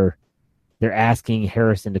where they're asking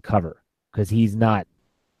Harrison to cover. because he's not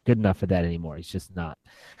good enough for that anymore. He's just not.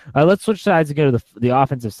 Let's switch sides and go to the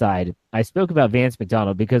offensive side. I spoke about Vance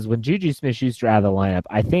McDonald because when Juju Smith-Schuster out of the lineup,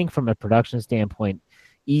 I think from a production standpoint,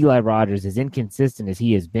 Eli Rogers, as inconsistent as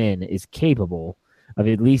he has been, is capable of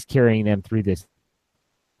at least carrying them through this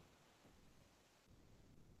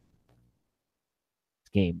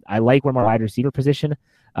game. I like where my wide receiver position.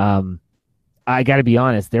 I got to be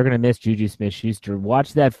honest, they're going to miss Juju Smith-Schuster.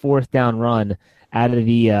 Watch that fourth down run out of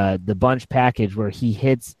the bunch package where he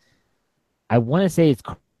hits, I want to say it's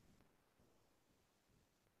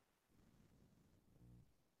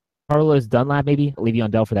Carlos Dunlap, maybe,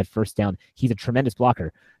 Le'Veon Bell for that first down. He's a tremendous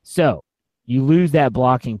blocker. So you lose that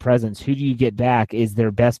blocking presence. Who do you get back is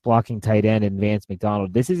their best blocking tight end in Vance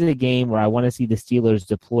McDonald. This is a game where I want to see the Steelers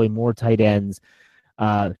deploy more tight ends,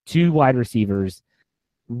 2 wide receivers.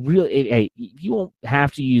 Really, hey, you won't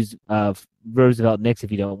have to use Roosevelt Nix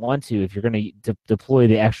if you don't want to, if you're going to deploy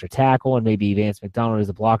the extra tackle and maybe Vance McDonald as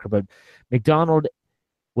a blocker. But McDonald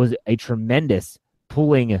was a tremendous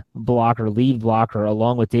pulling blocker, lead blocker,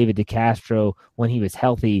 along with David DeCastro when he was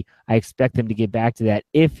healthy. I expect them to get back to that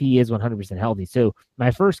if he is 100% healthy. So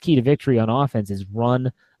my first key to victory on offense is run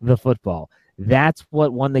the football. That's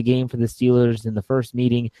what won the game for the Steelers in the first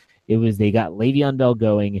meeting. It was they got Le'Veon Bell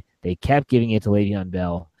going. They kept giving it to Le'Veon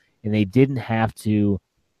Bell, and they didn't have to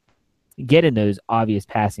get in those obvious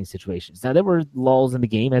passing situations. Now, there were lulls in the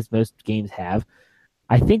game, as most games have.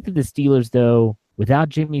 I think that the Steelers, though, without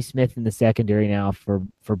Jimmy Smith in the secondary now for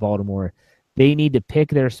Baltimore, they need to pick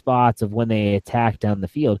their spots of when they attack down the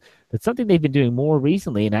field. But something they've been doing more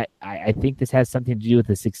recently, and I think this has something to do with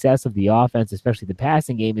the success of the offense, especially the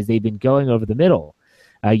passing game, is they've been going over the middle.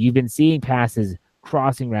 You've been seeing passes,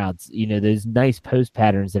 crossing routes, those nice post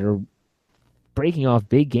patterns that are breaking off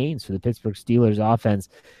big gains for the Pittsburgh Steelers offense.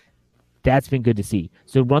 That's been good to see.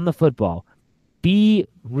 So run the football. Be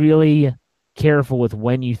really careful with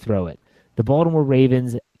when you throw it. The Baltimore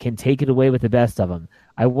Ravens can take it away with the best of them.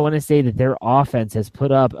 I want to say that their offense has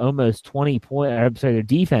put up almost 20 points. Their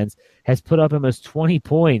defense has put up almost 20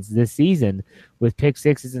 points this season with pick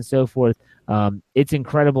sixes and so forth. It's an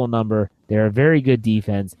incredible number. They're a very good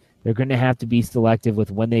defense. They're going to have to be selective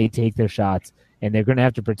with when they take their shots, and they're going to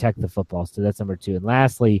have to protect the football. So that's number 2. And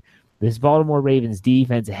lastly, this Baltimore Ravens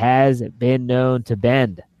defense has been known to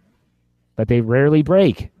bend, but they rarely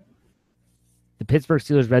break. The Pittsburgh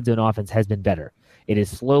Steelers red zone offense has been better. It has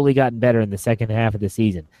slowly gotten better in the second half of the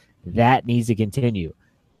season. That needs to continue.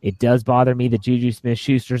 It does bother me that Juju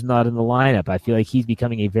Smith-Schuster's not in the lineup. I feel like he's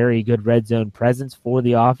becoming a very good red zone presence for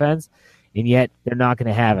the offense, and yet they're not going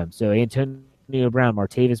to have him. So Antonio Brown,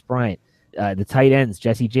 Martavis Bryant, the tight ends,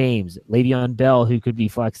 Jesse James, Le'Veon Bell, who could be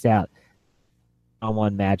flexed out on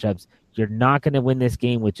one matchups. You're not going to win this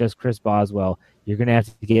game with just Chris Boswell. You're going to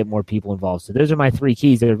have to get more people involved. So those are my 3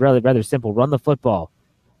 keys. They're rather simple. Run the football.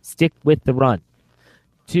 Stick with the run.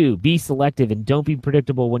 2, be selective and don't be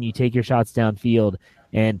predictable when you take your shots downfield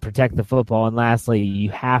and protect the football. And lastly, you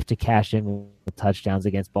have to cash in with touchdowns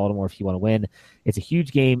against Baltimore if you want to win. It's a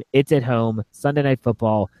huge game. It's at home. Sunday Night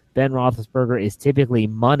Football. Ben Roethlisberger is typically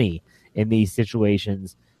money in these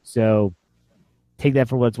situations. So take that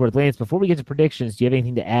for what it's worth. Lance, before we get to predictions, do you have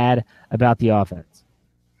anything to add about the offense?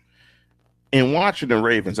 In watching the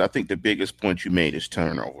Ravens, I think the biggest point you made is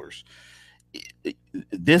turnovers.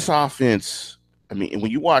 This offense, I mean,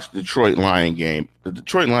 when you watch the Detroit Lion game, the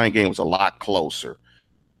Detroit Lion game was a lot closer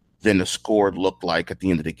than the score looked like at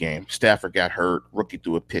the end of the game. Stafford got hurt, rookie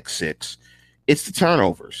threw a pick 6. It's the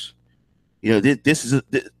turnovers. Joe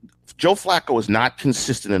Flacco is not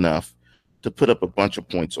consistent enough to put up a bunch of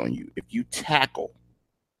points on you. If you tackle,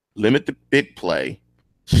 limit the big play,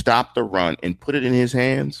 stop the run, and put it in his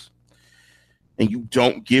hands, and you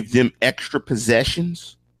don't give them extra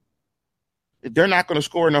possessions, they're not going to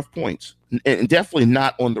score enough points, and definitely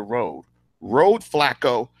not on the road. Road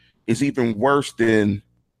Flacco is even worse than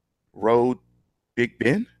road Big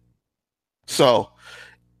Ben. So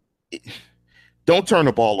don't turn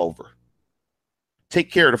the ball over. Take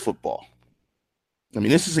care of the football. I mean,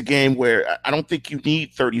 this is a game where I don't think you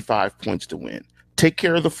need 35 points to win. Take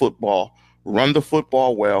care of the football, run the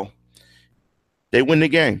football well. They win the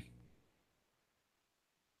game.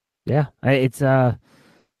 Yeah, it's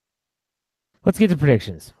let's get to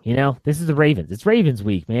predictions. This is the Ravens. It's Ravens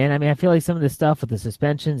week, man. I mean, I feel like some of the stuff with the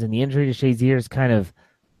suspensions and the injury to Shazier is kind of,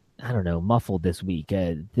 muffled this week.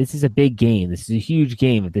 This is a big game. This is a huge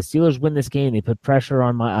game. If the Steelers win this game, they put pressure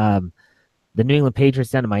on the New England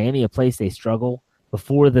Patriots down to Miami, a place they struggle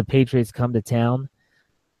before the Patriots come to town.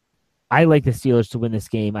 I like the Steelers to win this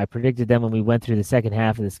game. I predicted them when we went through the second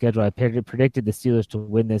half of the schedule. I predicted the Steelers to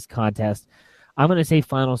win this contest. I'm going to say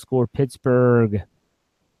final score Pittsburgh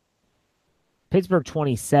Pittsburgh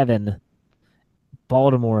 27,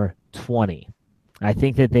 Baltimore 20. I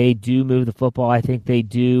think that they do move the football. I think they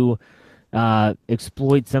do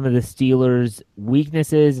exploit some of the Steelers'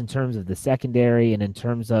 weaknesses in terms of the secondary and in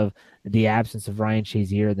terms of the absence of Ryan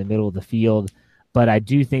Shazier in the middle of the field. But I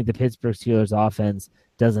do think the Pittsburgh Steelers offense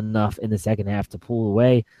does enough in the second half to pull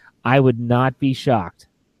away. I would not be shocked,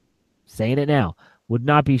 saying it now, would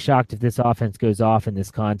not be shocked if this offense goes off in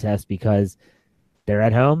this contest because they're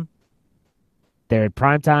at home, they're at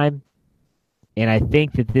primetime, and I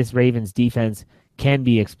think that this Ravens defense can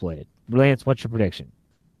be exploited. Lance, what's your prediction?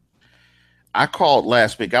 I called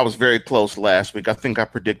last week. I was very close last week. I think I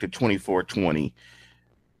predicted 24-20.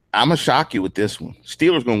 I'm going to shock you with this one.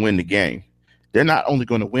 Steelers going to win the game. They're not only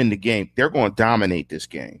going to win the game, they're going to dominate this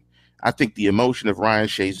game. I think the emotion of Ryan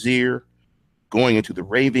Shazier going into the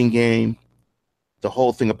Raven game, the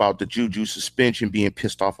whole thing about the Juju suspension, being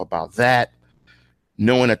pissed off about that,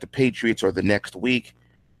 knowing that the Patriots are the next week,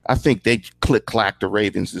 I think they click-clack the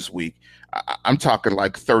Ravens this week. I'm talking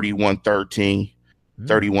like 31-13,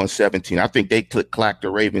 31-17. I think they click-clack the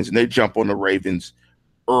Ravens, and they jump on the Ravens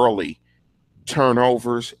early.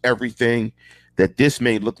 Turnovers, everything. That this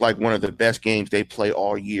may look like one of the best games they play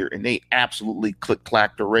all year, and they absolutely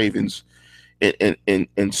click-clack the Ravens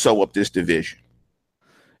and sew up this division.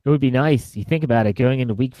 It would be nice. You think about it, going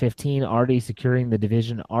into Week 15, already securing the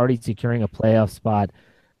division, already securing a playoff spot.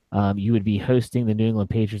 You would be hosting the New England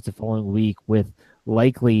Patriots the following week with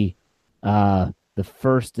likely the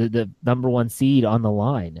number one seed on the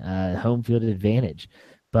line, home field advantage.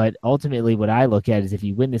 But ultimately, what I look at is if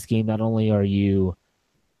you win this game, not only are you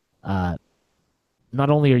going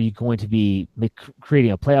to be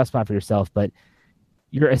creating a playoff spot for yourself, but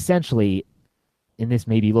you're essentially, and this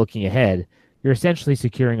may be looking ahead, you're essentially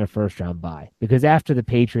securing a first-round bye. Because after the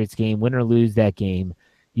Patriots game, win or lose that game,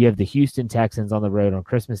 you have the Houston Texans on the road on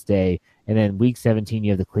Christmas Day, and then Week 17,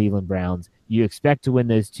 you have the Cleveland Browns. You expect to win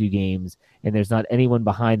those two games, and there's not anyone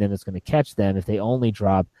behind them that's going to catch them if they only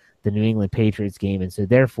drop the New England Patriots game. And so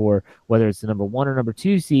therefore, whether it's the number 1 or number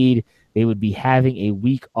 2 seed, they would be having a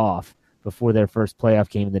week off before their first playoff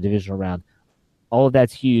game in the divisional round. All of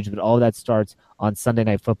that's huge, but all of that starts on Sunday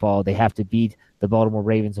Night Football. They have to beat the Baltimore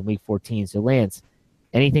Ravens in Week 14. So, Lance,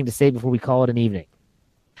 anything to say before we call it an evening?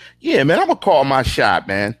 Yeah, man, I'm going to call my shot,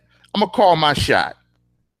 man. I'm going to call my shot.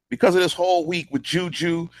 Because of this whole week with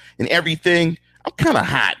Juju and everything, I'm kind of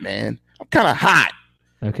hot, man. I'm kind of hot.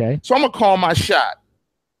 Okay. So I'm going to call my shot.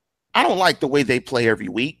 I don't like the way they play every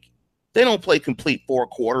week. They don't play complete 4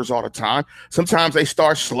 quarters all the time. Sometimes they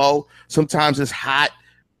start slow. Sometimes it's hot.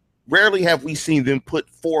 Rarely have we seen them put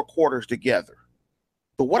 4 quarters together.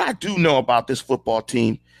 But what I do know about this football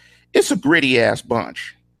team, it's a gritty-ass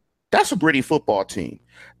bunch. That's a gritty football team.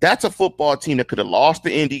 That's a football team that could have lost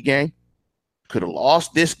the Indy game, could have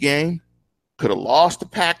lost this game, could have lost the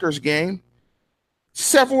Packers game,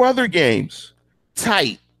 several other games.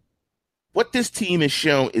 Tight. What this team has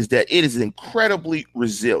shown is that it is incredibly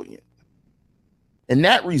resilient. And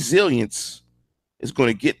that resilience is going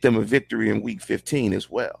to get them a victory in Week 15 as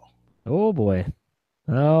well. Oh, boy.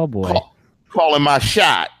 Oh, boy. Calling my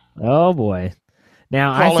shot. Oh, boy.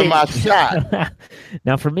 Now, calling my shot.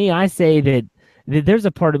 Now, for me, I say that there's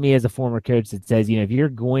a part of me as a former coach that says, if you're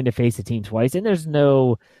going to face a team twice, and there's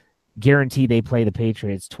no guarantee they play the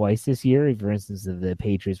Patriots twice this year, for instance, if the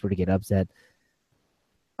Patriots were to get upset,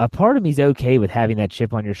 a part of me is okay with having that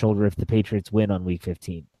chip on your shoulder if the Patriots win on Week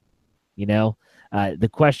 15. The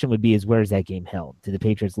question would be where is that game held? Did the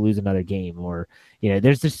Patriots lose another game? Or,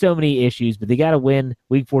 there's just so many issues, but they got to win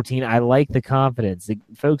Week 14. I like the confidence. The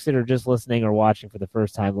folks that are just listening or watching for the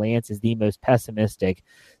first time, Lance is the most pessimistic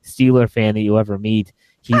Steeler fan that you'll ever meet.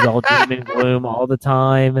 He's all doom and gloom all the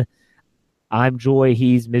time. I'm joy,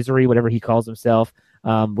 he's misery, whatever he calls himself.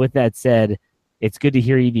 With that said, it's good to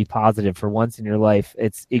hear you be positive for once in your life.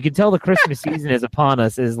 You can tell the Christmas season is upon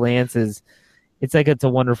us as Lance is. It's like it's a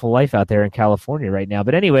wonderful life out there in California right now.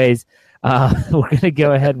 But anyways, we're going to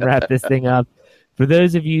go ahead and wrap this thing up. For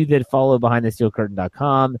those of you that follow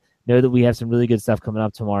BehindTheSteelCurtain.com, know that we have some really good stuff coming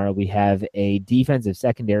up tomorrow. We have a defensive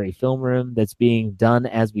secondary film room that's being done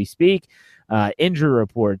as we speak. Injury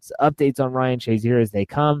reports, updates on Ryan Shazier as they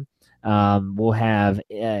come. We'll have,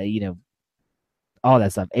 all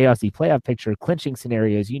that stuff, AFC playoff picture, clinching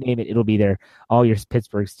scenarios, you name it, it'll be there. All your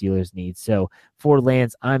Pittsburgh Steelers needs. So for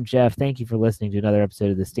Lance, I'm Jeff. Thank you for listening to another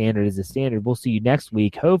episode of The Standard is the Standard. We'll see you next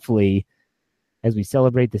week, hopefully, as we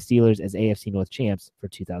celebrate the Steelers as AFC North champs for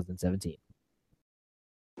 2017.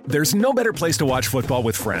 There's no better place to watch football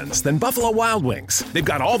with friends than Buffalo Wild Wings. They've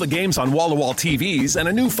got all the games on wall-to-wall TVs and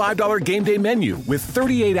a new $5 game day menu with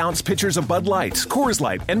 38-ounce pitchers of Bud Light, Coors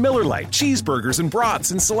Light, and Miller Lite, cheeseburgers and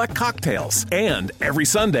brats, and select cocktails. And every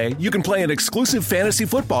Sunday, you can play an exclusive fantasy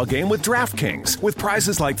football game with DraftKings with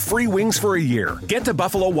prizes like free wings for a year. Get to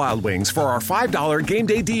Buffalo Wild Wings for our $5 game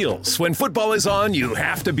day deals. When football is on, you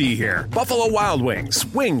have to be here. Buffalo Wild Wings.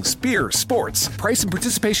 Wings, beer, sports. Price and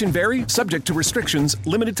participation vary, subject to restrictions,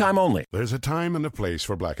 limited time only. There's a time and a place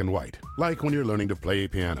for black and white, like when you're learning to play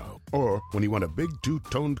piano, or when you want a big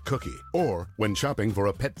two-toned cookie, or when shopping for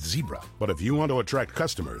a pet zebra. But if you want to attract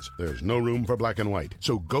customers, there's no room for black and white.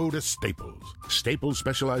 So go to Staples. Staples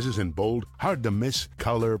specializes in bold, hard-to-miss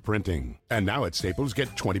color printing. And now at Staples, get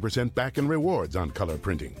 20% back in rewards on color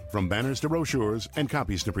printing, from banners to brochures and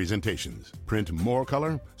copies to presentations. Print more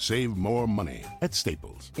color, save more money at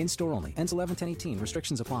Staples. In-store only. Ends 11/10/18.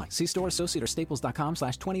 Restrictions apply. See store associate or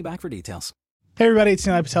staples.com/20back for details. Hey everybody, it's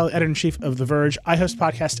Nilay Patel, editor-in-chief of The Verge. I host a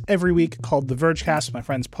podcast every week called The Vergecast with my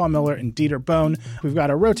friends Paul Miller and Dieter Bohn. We've got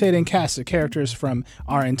a rotating cast of characters from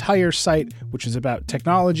our entire site, which is about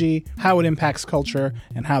technology, how it impacts culture,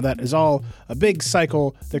 and how that is all a big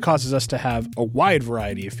cycle that causes us to have a wide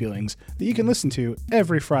variety of feelings that you can listen to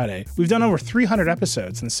every Friday. We've done over 300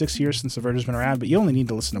 episodes in the 6 years since The Verge has been around, but you only need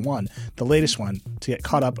to listen to one, the latest one, to get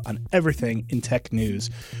caught up on everything in tech news.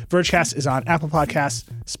 Vergecast is on Apple Podcasts,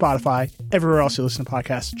 Spotify, everywhere else you listen to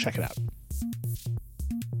podcasts. Check it out.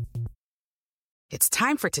 It's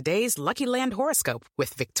time for today's Lucky Land horoscope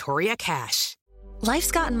with Victoria Cash.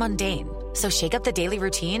 Life's gotten mundane, so shake up the daily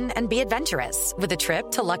routine and be adventurous with a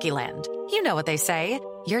trip to Lucky Land. You know what they say,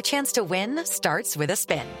 your chance to win starts with a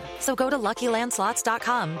spin. So go to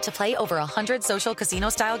LuckyLandSlots.com to play over 100 social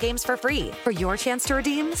casino-style games for free for your chance to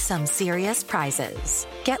redeem some serious prizes.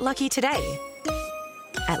 Get lucky today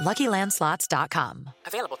at LuckyLandSlots.com.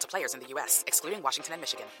 Available to players in the U.S., excluding Washington and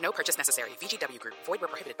Michigan. No purchase necessary. VGW Group. Void where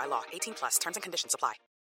prohibited by law. 18+. Terms and conditions apply.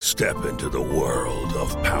 Step into the world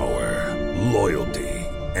of power, loyalty,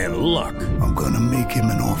 and luck. I'm gonna make him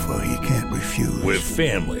an offer he can't refuse. With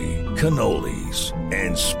family, cannolis,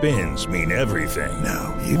 and spins mean everything.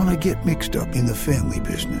 Now, you wanna get mixed up in the family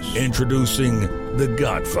business. Introducing The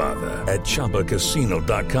Godfather at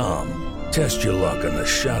ChumbaCasino.com. Test your luck in the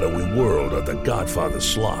shadowy world of The Godfather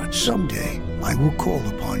slot. Someday, I will call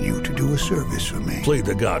upon you to do a service for me. Play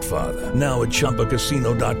The Godfather, now at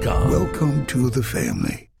ChumbaCasino.com. Welcome to the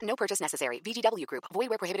family. No purchase necessary. VGW Group. Void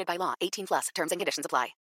where prohibited by law. 18+. Terms and conditions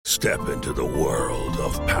apply. Step into the world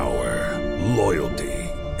of power, loyalty,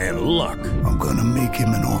 and luck. I'm gonna make him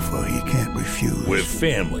an offer he can't refuse. With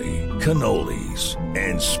family, cannolis,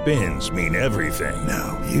 and spins mean everything.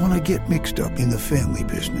 Now, you wanna get mixed up in the family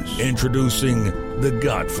business. Introducing The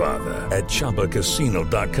Godfather at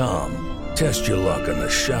ChumbaCasino.com. Test your luck in the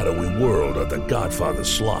shadowy world of The Godfather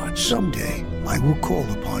slot. Someday, I will call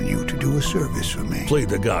upon you to do a service for me. Play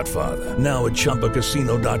The Godfather, now at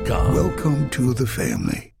ChumbaCasino.com. Welcome to the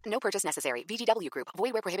family. No purchase necessary. VGW Group.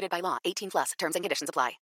 Void where prohibited by law. 18+. Terms and conditions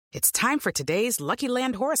apply. It's time for today's Lucky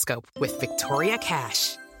Land horoscope with Victoria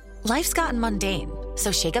Cash. Life's gotten mundane,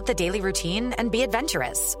 so shake up the daily routine and be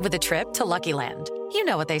adventurous with a trip to Lucky Land. You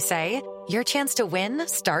know what they say, your chance to win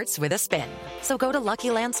starts with a spin. So go to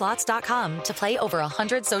LuckyLandSlots.com to play over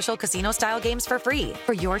 100 social casino-style games for free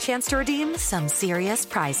for your chance to redeem some serious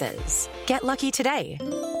prizes. Get lucky today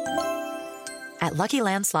at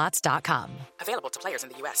LuckyLandSlots.com. Available to players in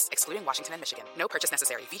the U.S., excluding Washington and Michigan. No purchase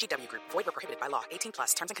necessary. VGW Group. Void where prohibited by law.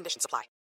 18+. Terms and conditions apply.